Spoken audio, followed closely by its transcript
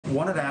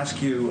wanted to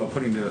ask you,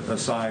 putting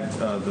aside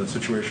the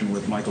situation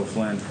with Michael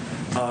Flynn,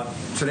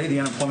 today the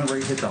unemployment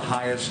rate hit the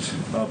highest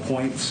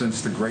point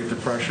since the Great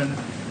Depression.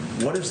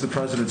 What is the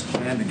president's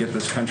plan to get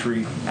this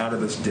country out of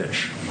this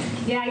ditch?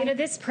 Yeah, you know,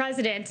 this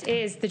president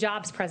is the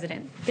jobs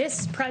president.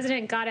 This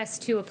president got us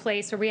to a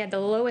place where we had the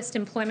lowest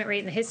employment rate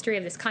in the history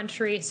of this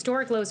country,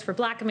 historic lows for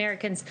Black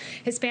Americans,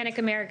 Hispanic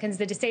Americans,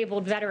 the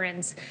disabled,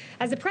 veterans.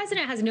 As the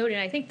president has noted,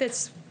 and I think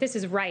this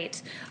is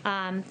right,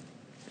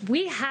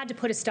 we had to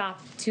put a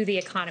stop to the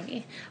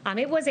economy.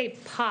 It was a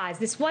pause.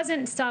 This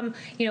wasn't some,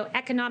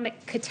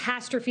 economic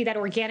catastrophe that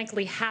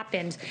organically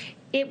happened.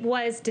 It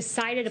was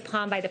decided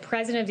upon by the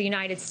President of the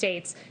United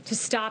States to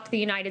stop the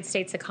United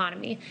States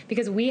economy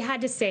because we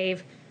had to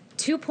save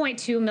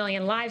 2.2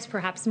 million lives,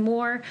 perhaps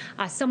more,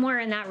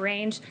 somewhere in that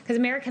range, because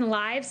American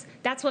lives,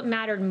 that's what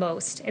mattered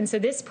most. And so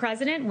this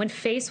president, when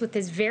faced with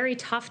this very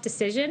tough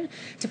decision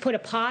to put a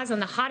pause on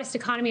the hottest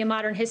economy in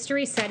modern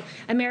history, said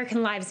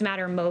American lives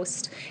matter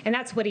most. And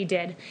that's what he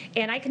did.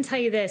 And I can tell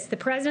you this, the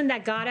president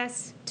that got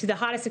us to the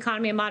hottest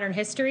economy in modern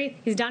history,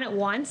 he's done it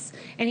once,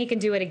 and he can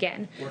do it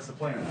again. What's the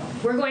plan now?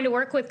 We're going to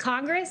work with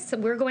Congress.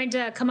 We're going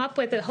to come up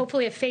with,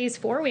 hopefully, a phase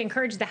 4. We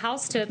encourage the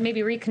House to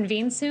maybe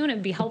reconvene soon. It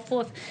would be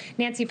helpful if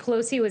Nancy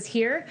Pelosi was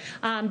here.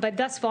 But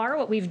thus far,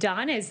 what we've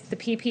done is the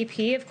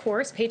PPP, of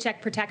course,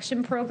 Paycheck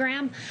Protection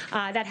Program,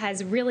 that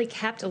has really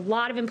kept a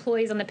lot of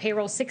employees on the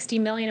payroll. 60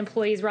 million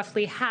employees,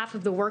 roughly half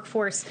of the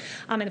workforce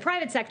in the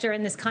private sector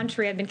in this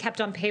country, have been kept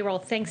on payroll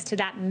thanks to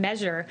that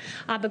measure.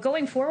 But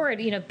going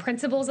forward,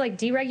 principles like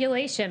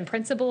deregulation,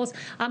 principles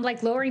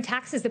like lowering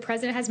taxes. The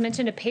president has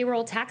mentioned a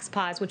payroll tax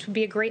pause, which would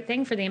be a great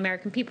thing for the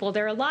American people.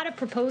 There are a lot of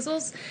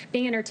proposals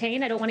being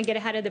entertained. I don't want to get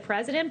ahead of the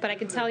president, but I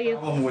can tell you.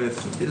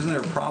 Isn't there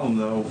a problem,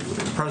 though?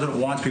 The president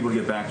wants people to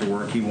get back to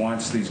work. He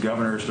wants these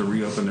governors to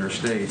reopen their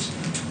states.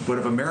 But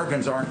if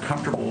Americans aren't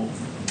comfortable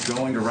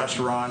going to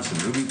restaurants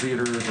and movie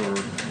theaters or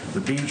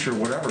the beach or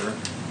whatever,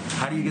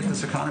 how do you get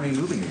this economy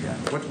moving again?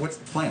 What's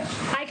the plan?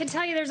 I can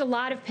tell you there's a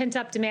lot of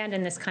pent-up demand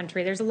in this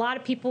country. There's a lot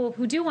of people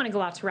who do want to go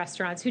out to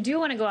restaurants, who do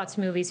want to go out to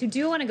movies, who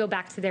do want to go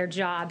back to their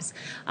jobs.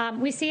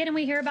 We see it and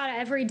we hear about it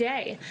every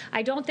day.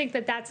 I don't think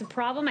that that's a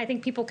problem. I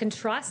think people can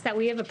trust that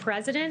we have a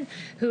president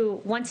who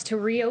wants to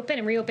reopen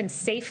and reopen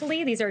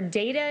safely. These are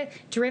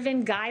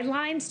data-driven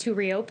guidelines to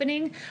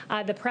reopening.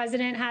 The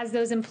president has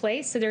those in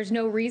place, so there's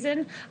no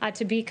reason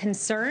to be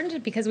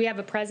concerned because we have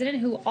a president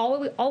who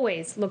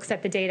always looks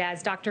at the data,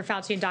 as Dr.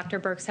 Fauci and Dr.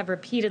 Birx have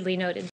repeatedly noted.